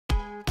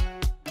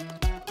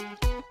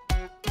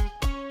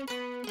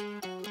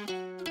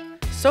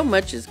So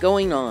much is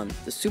going on.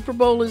 The Super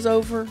Bowl is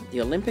over,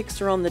 the Olympics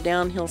are on the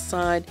downhill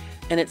side,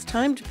 and it's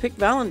time to pick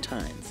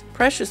Valentine's.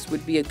 Precious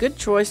would be a good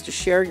choice to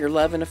share your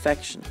love and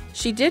affection.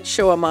 She did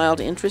show a mild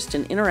interest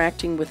in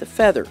interacting with a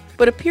feather,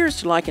 but appears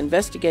to like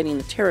investigating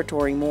the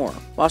territory more.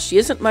 While she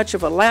isn't much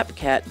of a lap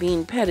cat,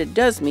 being petted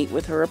does meet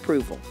with her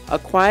approval. A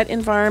quiet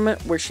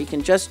environment where she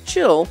can just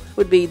chill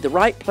would be the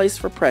right place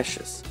for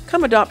Precious.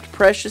 Come adopt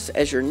Precious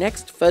as your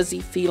next fuzzy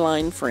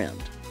feline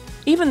friend.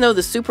 Even though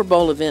the Super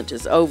Bowl event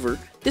is over,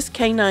 this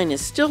canine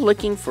is still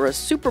looking for a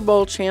Super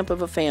Bowl champ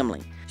of a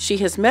family. She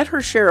has met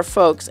her share of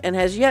folks and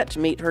has yet to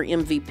meet her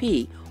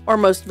MVP, or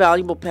most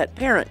valuable pet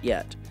parent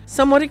yet.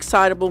 Somewhat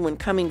excitable when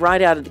coming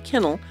right out of the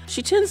kennel,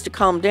 she tends to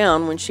calm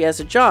down when she has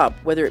a job,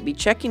 whether it be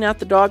checking out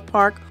the dog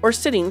park or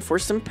sitting for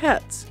some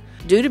pets.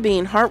 Due to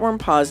being heartworm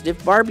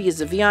positive, Barbie is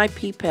a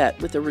VIP pet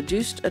with a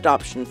reduced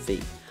adoption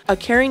fee. A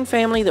caring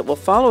family that will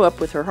follow up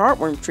with her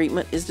heartworm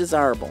treatment is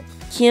desirable.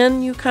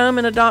 Can you come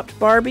and adopt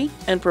Barbie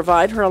and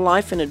provide her a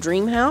life in a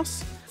dream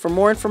house? For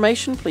more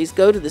information, please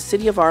go to the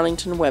City of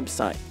Arlington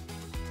website.